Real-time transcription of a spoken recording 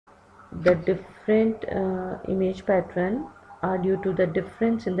The different image pattern are due to the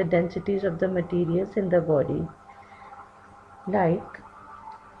difference in the densities of the materials in the body, like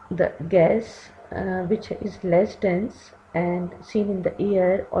the gas which is less dense and seen in the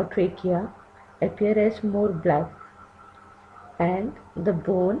ear or trachea appear as more black, and the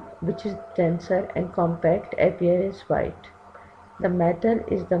bone which is denser and compact appear as white. The metal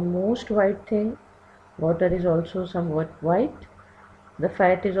is the most white thing. Water is also somewhat white. The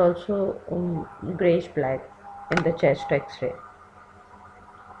fat is also grayish black in the chest X-ray.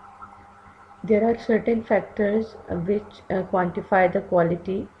 There are certain factors which quantify the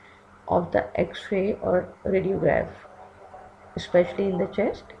quality of the X-ray or radiograph, especially in the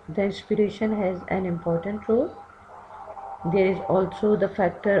chest. The inspiration has an important role. There is also the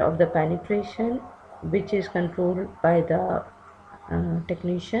factor of the penetration, which is controlled by the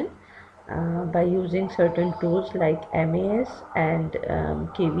technician by using certain tools like MAS and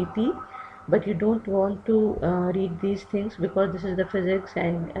KVP. But you don't want to read these things because this is the physics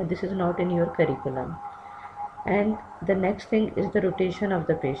and this is not in your curriculum. And the next thing is the rotation of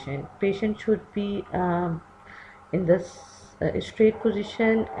the patient. Patient should be in the straight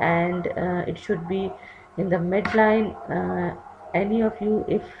position, and it should be in the midline. Any of you,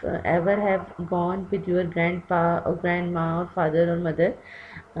 if ever have gone with your grandpa or grandma or father or mother,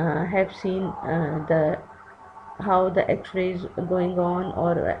 have seen the how the x-rays going on,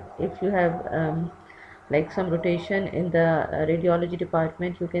 or if you have like some rotation in the radiology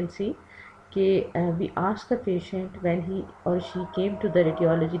department, you can see we asked the patient when he or she came to the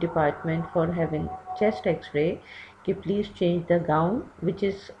radiology department for having chest x-ray, please change the gown which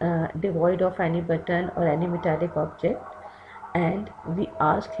is devoid of any button or any metallic object, and we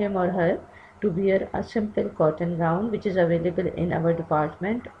ask him or her to wear a simple cotton gown which is available in our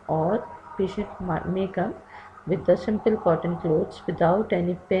department, or patient may come with the simple cotton clothes without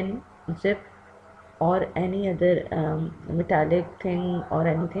any pin, zip or any other metallic thing or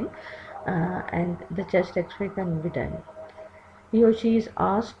anything, and the chest x-ray can be done. He or she is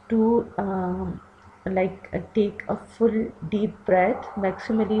asked to take a full deep breath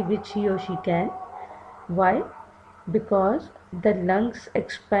maximally which he or she can. Why? Because the lungs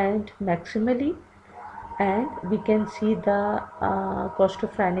expand maximally and we can see the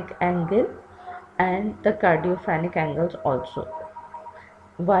claustrophrenic angle and the cardiophrenic angles also.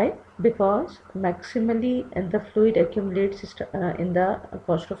 Why? Because maximally the fluid accumulates in the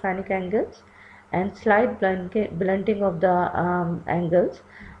claustrophrenic angles, and slight blunting of the angles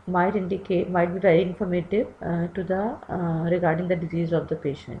might be very informative to the regarding the disease of the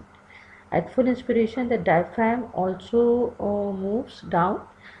patient. At full inspiration, the diaphragm also moves down,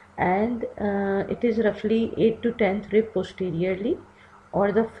 and it is roughly 8th to 10th rib posteriorly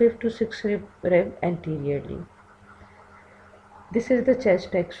or the 5th to 6th rib anteriorly. This is the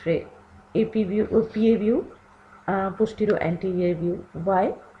chest x-ray, AP view or PA view, posterior anterior view.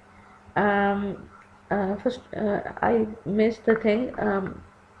 Why? First, I missed the thing.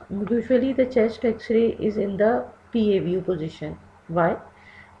 Usually the chest x-ray is in the PA view position. Why?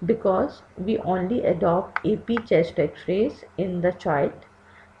 Because we only adopt AP chest x-rays in the child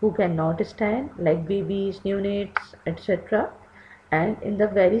who cannot stand, like babies, neonates, etc., and in the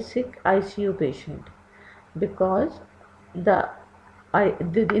very sick ICU patient, because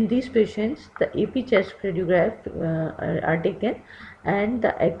in these patients the AP chest radiograph are taken, and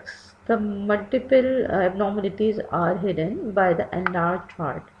the multiple abnormalities are hidden by the enlarged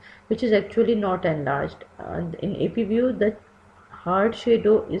heart, which is actually not enlarged. In AP view, the heart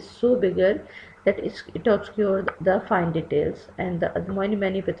shadow is so bigger that it obscures the fine details and the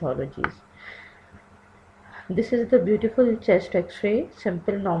many pathologies. This is the beautiful chest x-ray,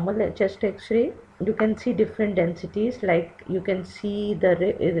 simple normal chest x-ray. You can see different densities, like you can see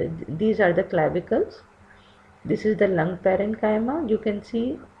these are the clavicles. This is the lung parenchyma. You can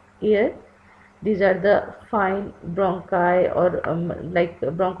see here, these are the fine bronchi or like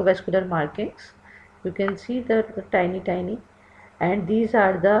bronchovascular markings. You can see the tiny, and these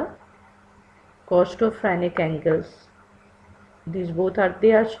are the claustrophrenic angles. These both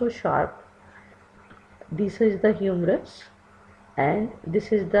they are so sharp. This is the humerus, and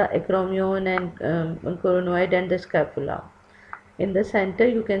this is the acromion and coronoid and the scapula. In the center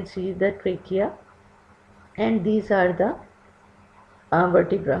you can see the trachea, and these are the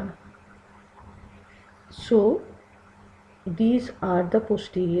vertebra. So these are the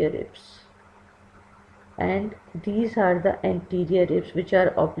posterior ribs, and these are the anterior ribs which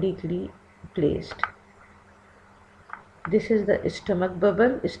are obliquely placed. This is the stomach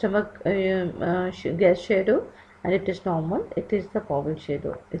bubble, stomach gas shadow, and it is normal. It is the bowel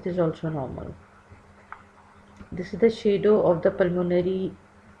shadow, it is also normal. This is the shadow of the pulmonary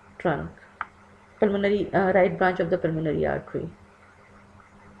trunk, pulmonary right branch of the pulmonary artery.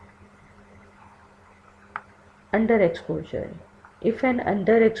 Underexposure. If an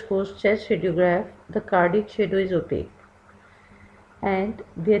underexposed chest radiograph, the cardiac shadow is opaque and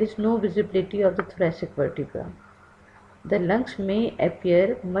there is no visibility of the thoracic vertebra. The lungs may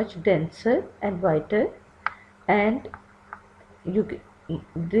appear much denser and whiter, and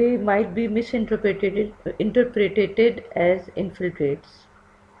they might be interpreted as infiltrates.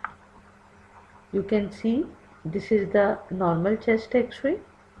 You can see this is the normal chest X-ray,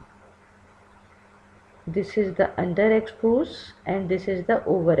 this is the underexposed, and this is the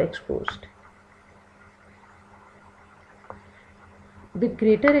overexposed. With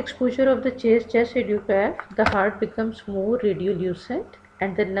greater exposure of the chest radiograph, the heart becomes more radiolucent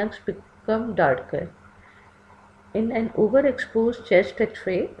and the lungs become darker. In an overexposed chest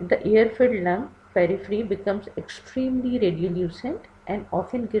X-ray, the air-filled lung periphery becomes extremely radiolucent and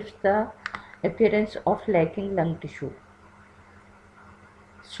often gives the appearance of lacking lung tissue.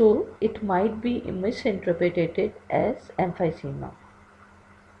 So it might be misinterpreted as emphysema.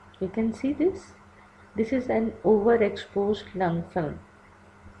 You can see this. This is an overexposed lung film.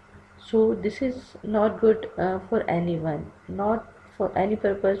 So this is not good for anyone, not for any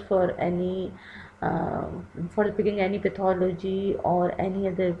purpose, for any for picking any pathology or any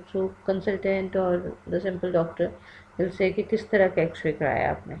other. So consultant or the simple doctor will say कि किस तरह का X-ray कराया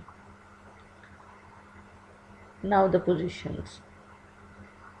आपने. Now the positions.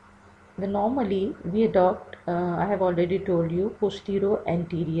 Normally we adopt, I have already told you, posterior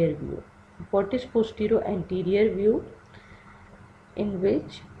anterior view. What is posterior anterior view? In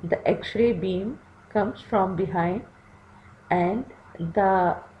which the X-ray beam comes from behind and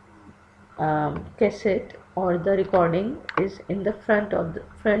the cassette or the recording is in the front of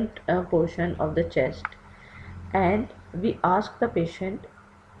the portion of the chest, and we ask the patient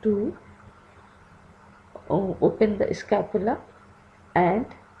to open the scapula and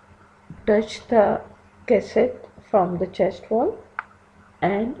touch the cassette from the chest wall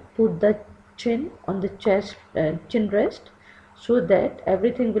and put the chin on the chest chin rest, so that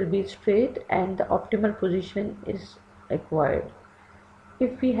everything will be straight and the optimal position is acquired.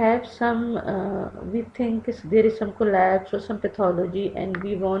 If we have some, we think there is some collapse or some pathology and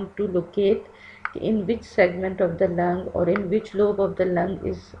we want to locate in which segment of the lung or in which lobe of the lung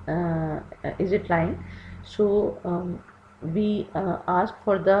is it lying, so we ask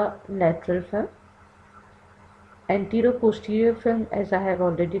for the lateral film. Anterior-posterior film, as I have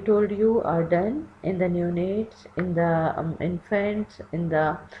already told you, are done in the neonates, in the infants, in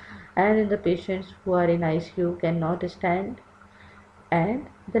the patients who are in ICU cannot stand, and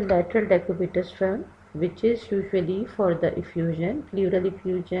the lateral decubitus film, which is usually for the effusion, pleural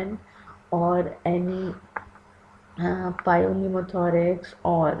effusion, or any pneumothorax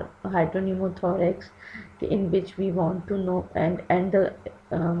or hydropneumothorax, in which we want to know, and the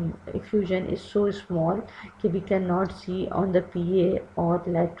effusion is so small that we cannot see on the PA or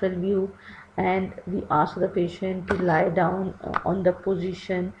lateral view, and we ask the patient to lie down on the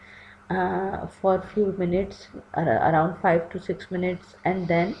position for a few minutes, around 5 to 6 minutes, and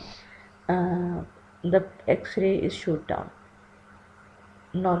then the X-ray is shoot down.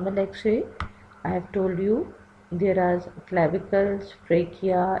 Normal X-ray, I have told you, there are clavicles,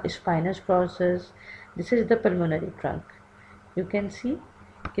 trachea, spinous process. This is the pulmonary trunk. You can see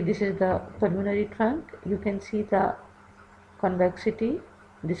this is the pulmonary trunk. You can see the convexity.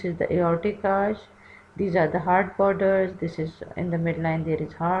 This is the aortic arch. These are the heart borders. This is in the midline, there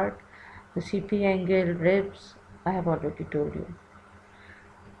is heart. The CP angle, ribs, I have already told you.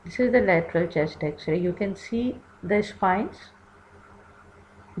 This is the lateral chest X-ray. You can see the spines.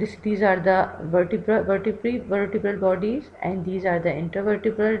 These are the vertebral bodies, and these are the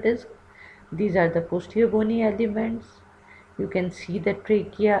intervertebral discs. These are the posterior bony elements. You can see the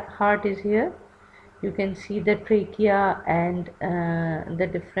trachea, heart is here. You can see the trachea and the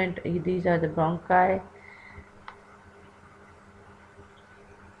different, these are the bronchi.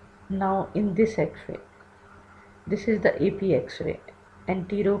 Now in this X-ray, this is the AP X-ray,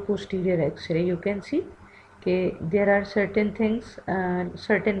 anterior-posterior X-ray. You can see there are certain things,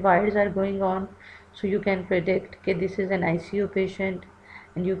 certain wires are going on, so you can predict this is an ICU patient,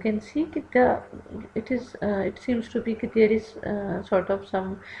 and you can see it seems to be there is sort of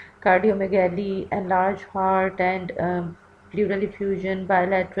some cardiomegaly, a large heart, and pleural effusion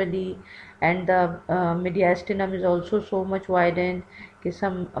bilaterally, and the mediastinum is also so much widened.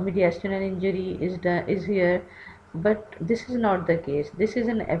 Some mediastinal injury is here, but this is not the case. This is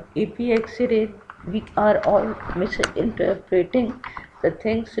an AP X-ray. We are all misinterpreting the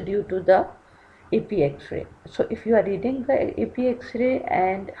things due to the AP X-ray. So if you are reading the AP X-ray,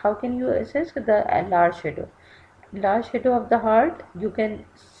 and how can you assess the large shadow? Large shadow of the heart, you can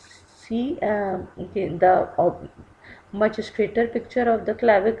see the much straighter picture of the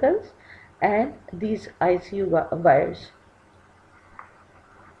clavicles and these ICU wires.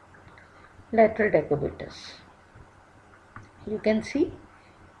 Lateral decubitus. You can see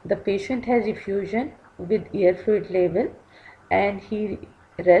the patient has effusion with air fluid level, and he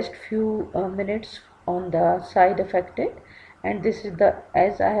rests few minutes on the side affected, and this is the,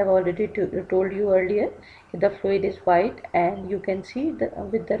 as I have already told you earlier, the fluid is white, and you can see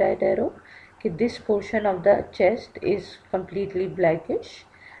with the right arrow this portion of the chest is completely blackish,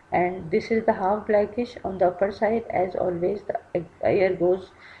 and this is the half blackish on the upper side. As always, the air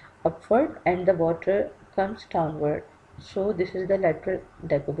goes upward and the water comes downward. So this is the lateral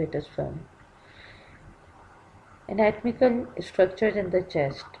decubitus film. Anatomical structures in the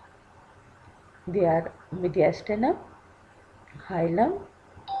chest. They are mediastinum, hilum,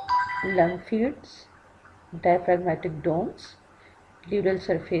 lung fields, diaphragmatic domes, pleural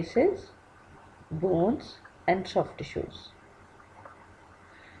surfaces, bones, and soft tissues.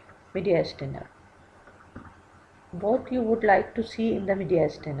 Mediastinum. What you would like to see in the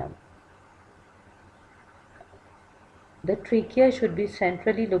mediastinum? The trachea should be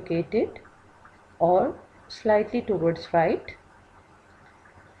centrally located or slightly towards right.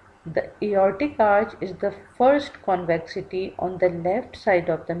 The aortic arch is the first convexity on the left side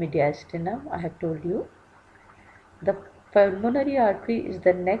of the mediastinum, I have told you. The pulmonary artery is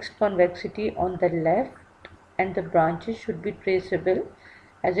the next convexity on the left, and the branches should be traceable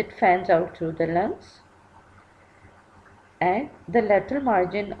as it fans out through the lungs. And the lateral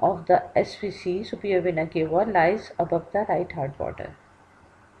margin of the SVC, superior vena cava, lies above the right heart border.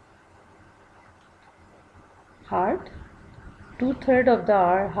 Heart. 2/3 of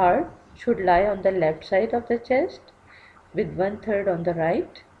the heart should lie on the left side of the chest, with 1/3 on the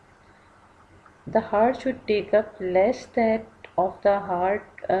right. The heart should take up less than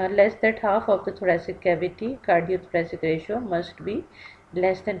half of the thoracic cavity. Cardiothoracic ratio must be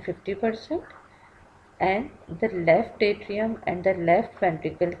less than 50%, and the left atrium and the left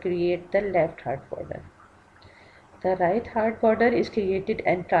ventricle create the left heart border. The right heart border is created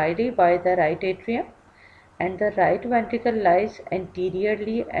entirely by the right atrium, and the right ventricle lies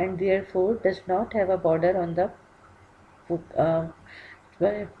anteriorly and therefore does not have a border on the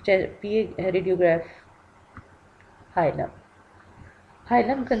radiograph. Hilum.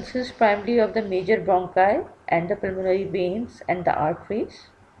 Hilum consists primarily of the major bronchi and the pulmonary veins and the arteries.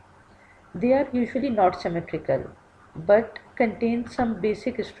 They are usually not symmetrical but contain some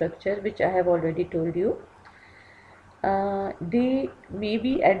basic structure which I have already told you. They may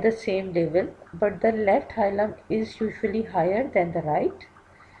be at the same level, but the left hilum is usually higher than the right,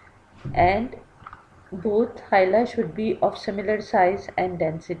 and both hilum should be of similar size and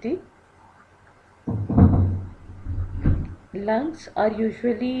density. Lungs are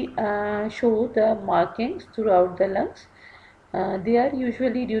usually show the markings throughout the lungs. They are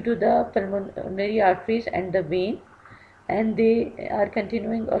usually due to the pulmonary arteries and the vein, and they are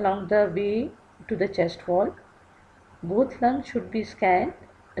continuing along the way to the chest wall. Both lungs should be scanned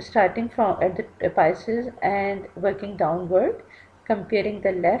starting from at the apices and working downward, comparing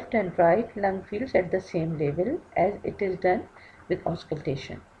the left and right lung fields at the same level as it is done with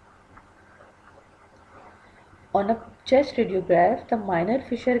auscultation. On a chest radiograph, the minor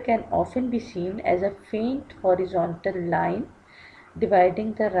fissure can often be seen as a faint horizontal line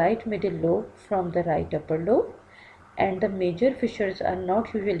dividing the right middle lobe from the right upper lobe, and the major fissures are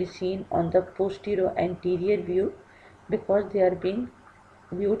not usually seen on the posterior anterior view because they are being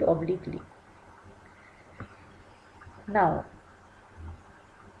viewed obliquely. Now,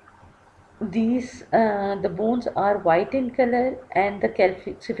 the bones are white in color, and the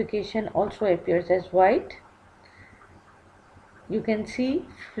calcification also appears as white. You can see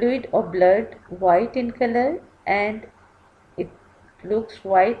fluid or blood white in color, and it looks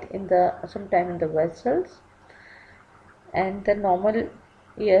white in the sometime in the vessels, and the normal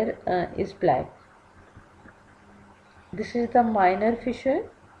air is black. This is the minor fissure.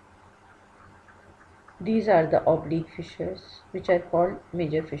 These are the oblique fissures, which are called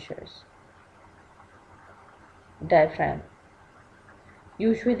major fissures. Diaphragm.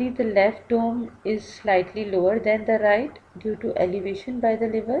 Usually the left dome is slightly lower than the right due to elevation by the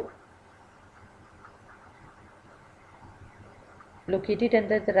liver. Located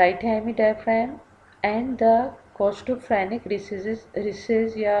under the right hemidiaphragm, and the costophrenic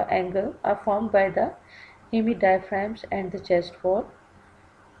recessia angle are formed by the hemidiaphragms and the chest wall.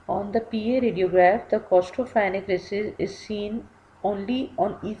 On the PA radiograph, the costophrenic recess is seen only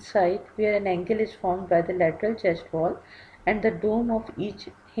on each side where an angle is formed by the lateral chest wall and the dome of each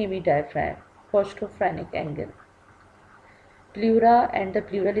hemidiaphragm, postophrenic angle. Pleura and the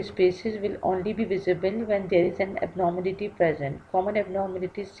pleural spaces will only be visible when there is an abnormality present. Common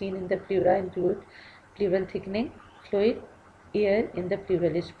abnormalities seen in the pleura include pleural thickening, fluid, air in the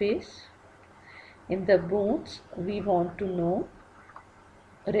pleural space. In the bones, we want to know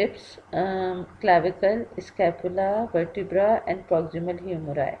ribs, clavicle, scapula, vertebra, and proximal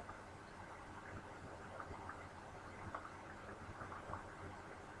humeri.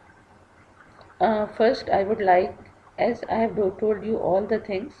 First, I would like, as I have told you all the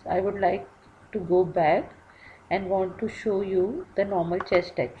things, I would like to go back and want to show you the normal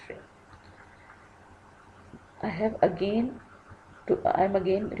chest X-ray. I am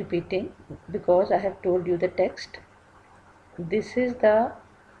again repeating because I have told you the text. This is the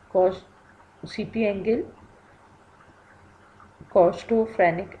CP angle,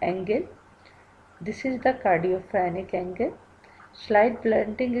 costophrenic angle. This is the cardiophrenic angle. Slight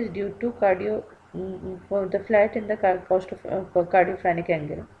blunting is due to for the flat in the cardiophrenic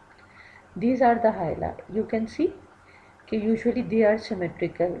angle. These are the hyla. You can see usually they are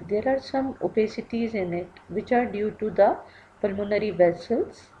symmetrical. There are some opacities in it which are due to the pulmonary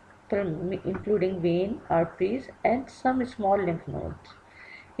vessels, including vein, arteries, and some small lymph nodes.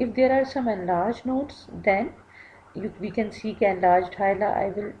 If there are some enlarged nodes, then we can seek enlarged hyla.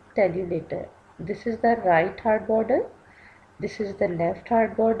 I will tell you later. This is the right heart border. This is the left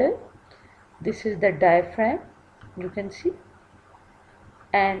heart border. This is the diaphragm. You can see.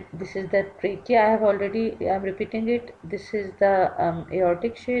 And this is the trachea. I am repeating it. This is the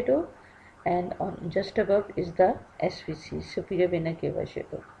aortic shadow, and just above is the SVC, superior vena cava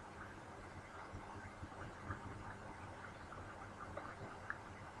shadow.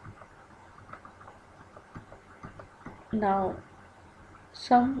 Now,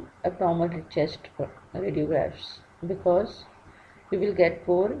 some abnormal chest radiographs, because you will get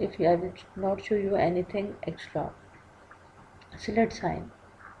bored if I will not show you anything extra. Slit sign.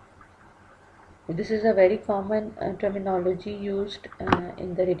 This is a very common terminology used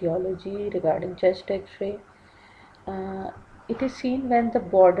in the radiology regarding chest X-ray. It is seen when the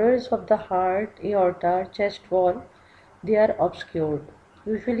borders of the heart, aorta, chest wall, they are obscured,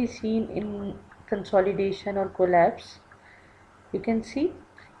 usually seen in consolidation or collapse. You can see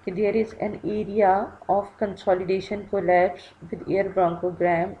there is an area of consolidation collapse with ear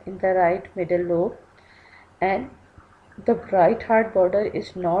bronchogram in the right middle lobe, and the right heart border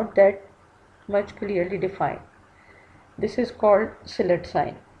is not that much clearly defined. This is called slit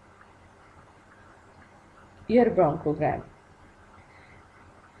sign. Ear bronchogram.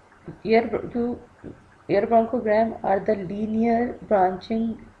 Ear bronchogram are the linear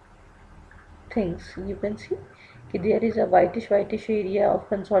branching things. You can see there is a whitish area of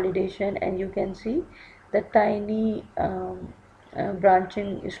consolidation, and you can see the tiny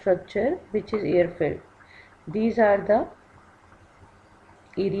branching structure which is air filled. These are the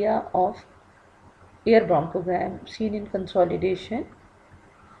area of ear bronchogram seen in consolidation,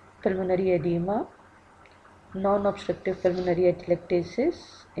 pulmonary edema, non-obstructive pulmonary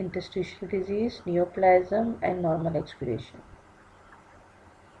atelectasis, interstitial disease, neoplasm, and normal expiration.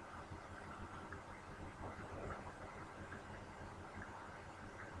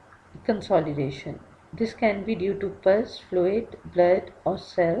 Consolidation. This can be due to pus, fluid, blood, or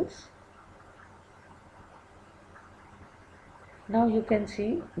cells. Now you can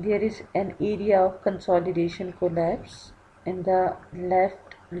see there is an area of consolidation collapse in the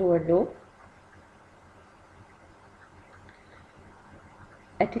left lower lobe.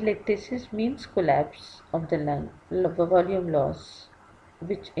 Atelectasis means collapse of the lung, volume loss,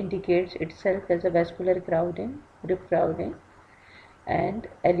 which indicates itself as a vascular crowding, rib crowding, and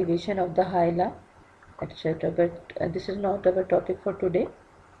elevation of the hyla, etc. But this is not our topic for today.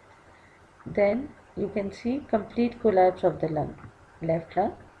 Then you can see complete collapse of the lung. Left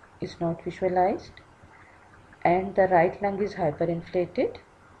lung is not visualized, and the right lung is hyperinflated.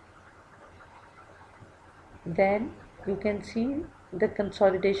 Then you can see the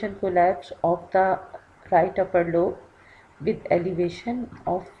consolidation collapse of the right upper lobe with elevation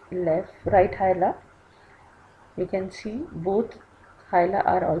of right hyla. You can see both hyla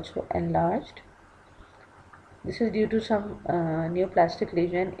are also enlarged. This is due to some neoplastic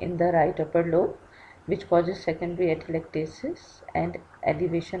lesion in the right upper lobe, which causes secondary atelectasis and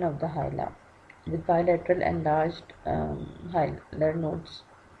elevation of the hyla with bilateral enlarged hilar nodes.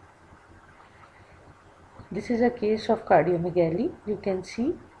 This is a case of cardiomegaly. You can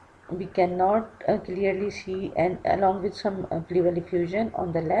see we cannot clearly see, and along with some pleural effusion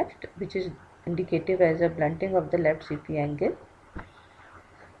on the left, which is indicative as a blunting of the left CP angle.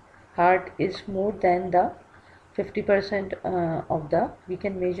 heart is more than the 50% of the, we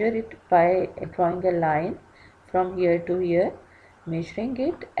can measure it by drawing a line from here to here, measuring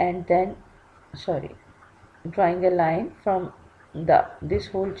it, and then drawing a line from this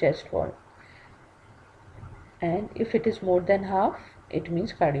whole chest wall, and if it is more than half, it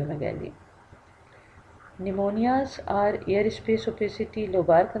means cardiomegaly. Pneumonias are air space opacity,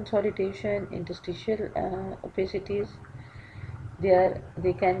 lobar consolidation, interstitial opacities.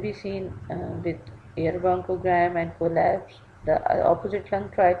 They can be seen with air bronchogram and collapse. The opposite lung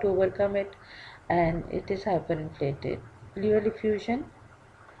try to overcome it, and it is hyperinflated. Pleural effusion,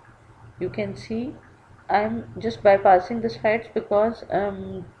 you can see. I'm just bypassing the slides because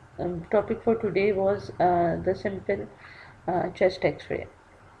topic for today was the simple chest X-ray,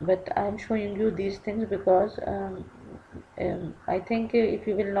 but I'm showing you these things because I think if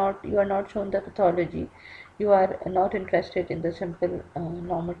you are not shown the pathology, you are not interested in the simple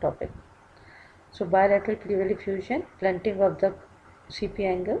normal topic. So bilateral pleural effusion, blunting of the CP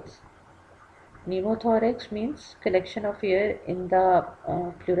angles. Pneumothorax means collection of air in the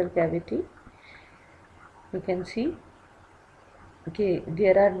pleural cavity. You can see, okay,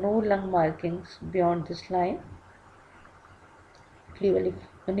 there are no lung markings beyond this line. Pleural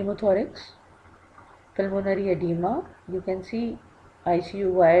pneumothorax. Pulmonary edema, you can see ICU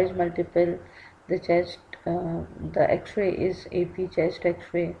wires multiple, the chest, the X-ray is AP chest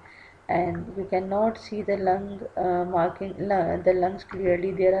X-ray, and you cannot see the lung the lungs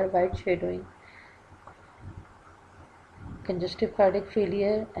clearly, there are white shadowing. Congestive cardiac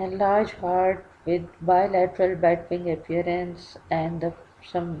failure and large heart with bilateral bat wing appearance and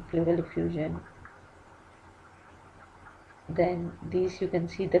some pleural effusion. Then these you can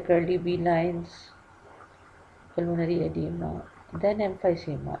see the curly V lines, pulmonary edema. Then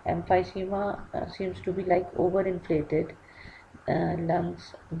emphysema. Emphysema seems to be like overinflated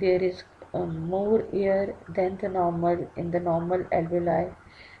lungs. There is more air than the normal in the normal alveoli,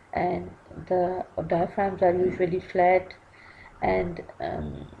 and the diaphragms are usually flat, and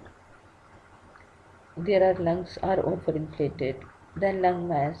there are lungs are overinflated. Then lung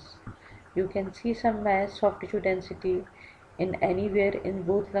mass. You can see some mass, soft tissue density in anywhere in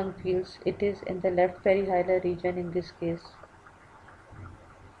both lung fields. It is in the left perihilar region in this case.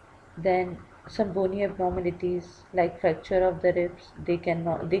 Then some bony abnormalities like fracture of the ribs, they can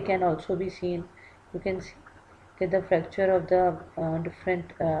also be seen. You can see the fracture of the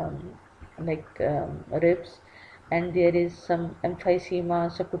different ribs, and there is some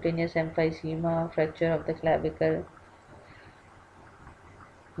emphysema, subcutaneous emphysema, fracture of the clavicle.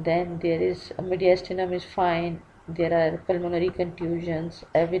 Then there is mediastinum is fine. There are pulmonary contusions,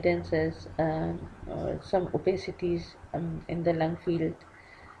 evidences, some opacities in the lung field.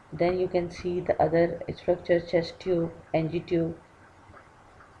 Then you can see the other structures, chest tube, NG tube.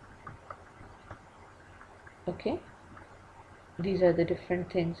 Okay, these are the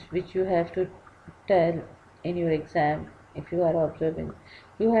different things which you have to tell in your exam. If you are observing,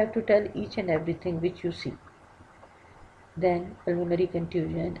 you have to tell each and everything which you see. Then pulmonary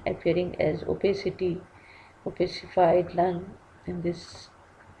contusion appearing as opacity, opacified lung in this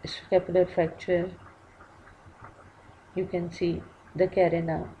scapular fracture. You can see the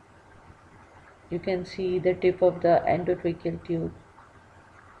carina. You can see the tip of the endotracheal tube.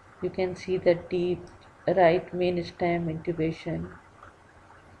 You can see the deep right main stem intubation.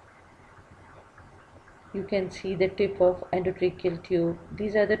 You can see the tip of endotracheal tube.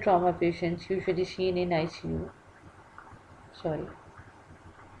 These are the trauma patients usually seen in ICU. Sorry.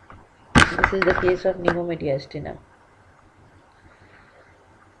 This is the case of pneumomediastinum.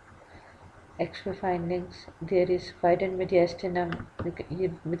 X-ray findings. There is widened mediastinum.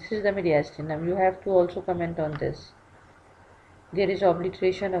 This is the mediastinum. You have to also comment on this. There is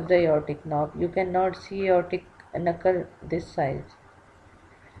obliteration of the aortic knob. You cannot see aortic knuckle this size.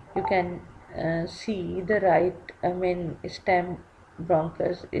 You can see the right stem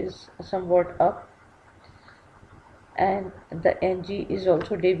bronchus is somewhat up, and the NG is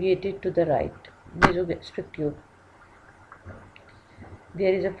also deviated to the right, nasogastric tube.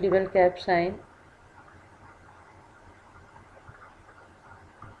 There is a pleural cap sign.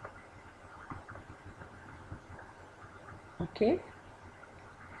 Okay.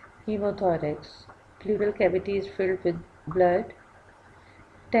 Hemothorax. Pleural cavity is filled with blood.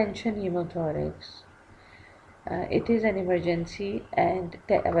 Tension pneumothorax. It is an emergency, and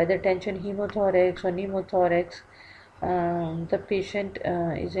whether tension hemothorax or pneumothorax, the patient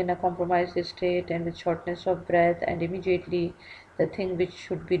is in a compromised state and with shortness of breath, and immediately the thing which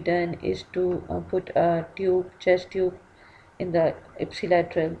should be done is to put a chest tube in the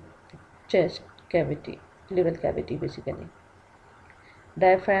ipsilateral chest cavity, pleural cavity basically.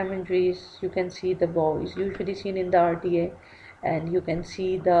 Diaphragm injuries, you can see the bow is usually seen in the RTA, and you can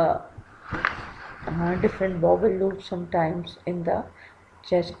see the different bowel loops sometimes in the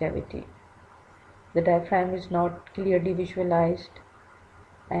chest cavity. The diaphragm is not clearly visualized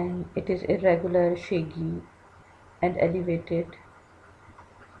and it is irregular, shaggy, and elevated.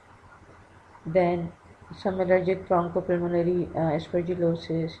 Then some allergic bronchopulmonary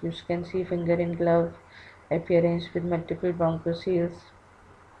aspergillosis. You can see finger in glove appearance with multiple bronchoseals.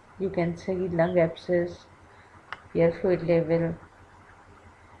 You can see lung abscess, air fluid level.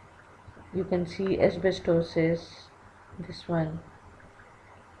 You can see asbestosis, this one.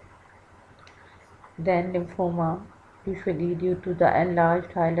 Then lymphoma, usually due to the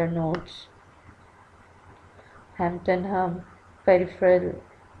enlarged hilar nodes. Hampton hum, peripheral,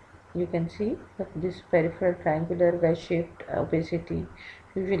 you can see this peripheral triangular wedge-shaped opacity,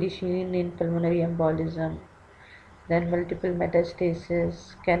 usually seen in pulmonary embolism. Then multiple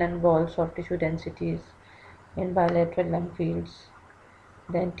metastasis, cannonball soft tissue densities in bilateral lung fields.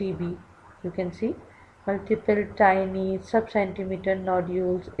 Then TB, you can see multiple tiny sub-centimeter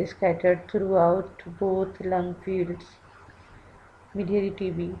nodules scattered throughout both lung fields. Miliary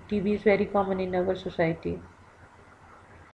TB. TB is very common in our society.